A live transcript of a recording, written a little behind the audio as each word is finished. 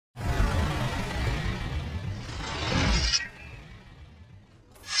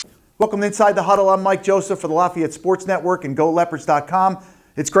Welcome to Inside the Huddle. I'm Mike Joseph for the Lafayette Sports Network and GoLeopards.com.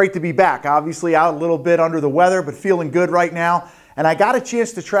 It's great to be back. Obviously out a little bit under the weather, but feeling good right now. And I got a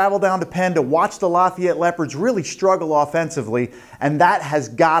chance to travel down to Penn to watch the Lafayette Leopards really struggle offensively, and that has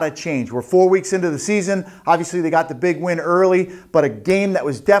got to change. We're 4 weeks into the season. Obviously, they got the big win early, but a game that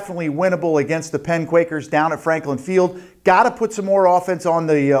was definitely winnable against the Penn Quakers down at Franklin Field. Got to put some more offense on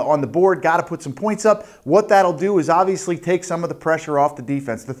the board. Got to put some points up. What that'll do is obviously take some of the pressure off the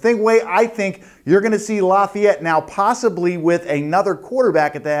defense. The way I think you're going to see Lafayette now, possibly with another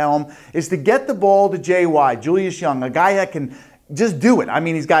quarterback at the helm, is to get the ball to JY, Julius Young, a guy that can just do it. I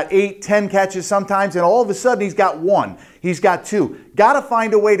mean, he's got 8, 10 catches sometimes, and all of a sudden he's got 1. He's got 2. Got to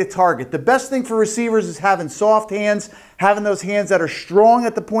find a way to target. The best thing for receivers is having soft hands, having those hands that are strong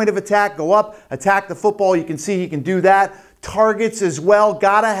at the point of attack, go up, attack the football. You can see he can do that. Targets as well.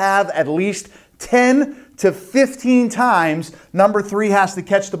 Got to have at least 10 to 15 times number 3 has to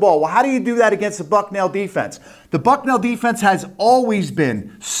catch the ball. Well, how do you do that against the Bucknell defense? The Bucknell defense has always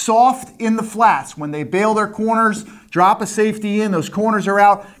been soft in the flats. When they bail their corners, drop a safety in, those corners are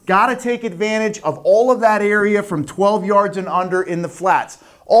out. Got to take advantage of all of that area from 12 yards and under in the flats.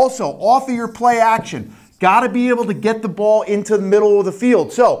 Also, off of your play action, got to be able to get the ball into the middle of the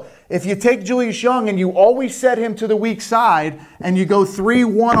field. So if you take Julius Young and you always set him to the weak side and you go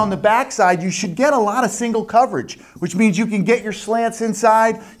 3-1 on the backside, you should get a lot of single coverage, which means you can get your slants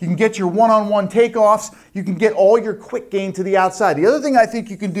inside, you can get your one-on-one takeoffs, you can get all your quick game to the outside. The other thing I think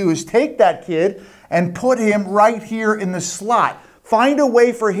you can do is take that kid and put him right here in the slot. Find a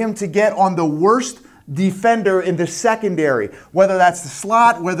way for him to get on the worst defender in the secondary, whether that's the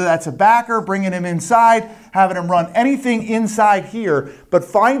slot, whether that's a backer, bringing him inside, having him run anything inside here, but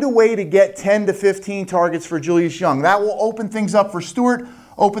find a way to get 10 to 15 targets for Julius Young. That will open things up for Stewart,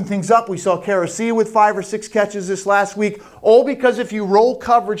 open things up. We saw Karasi with 5 or 6 catches this last week, all because if you roll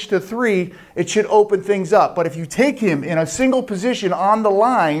coverage to 3, it should open things up. But if you take him in a single position on the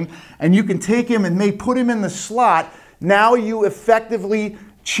line, and you can take him and may put him in the slot, now you effectively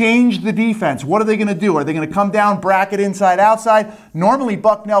change the defense. What are they going to do? Are they going to come down, bracket inside, outside? Normally,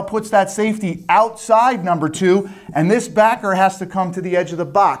 Bucknell puts that safety outside number 2, and this backer has to come to the edge of the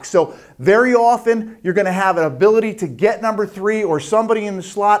box. So very often, you're going to have an ability to get number 3 or somebody in the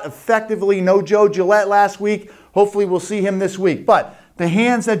slot effectively. No Joe Gillette last week. Hopefully, we'll see him this week. But the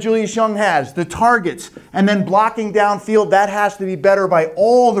hands that Julius Young has, the targets, and then blocking downfield, that has to be better by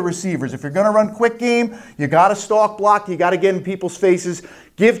all the receivers. If you're going to run quick game, you got to stalk block, you got to get in people's faces,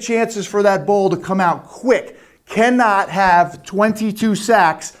 give chances for that ball to come out quick. Cannot have 22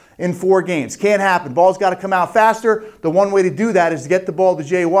 sacks in 4 games. Can't happen. Ball's got to come out faster. The one way to do that is to get the ball to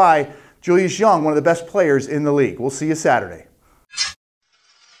JY. Julius Young, one of the best players in the league. We'll see you Saturday.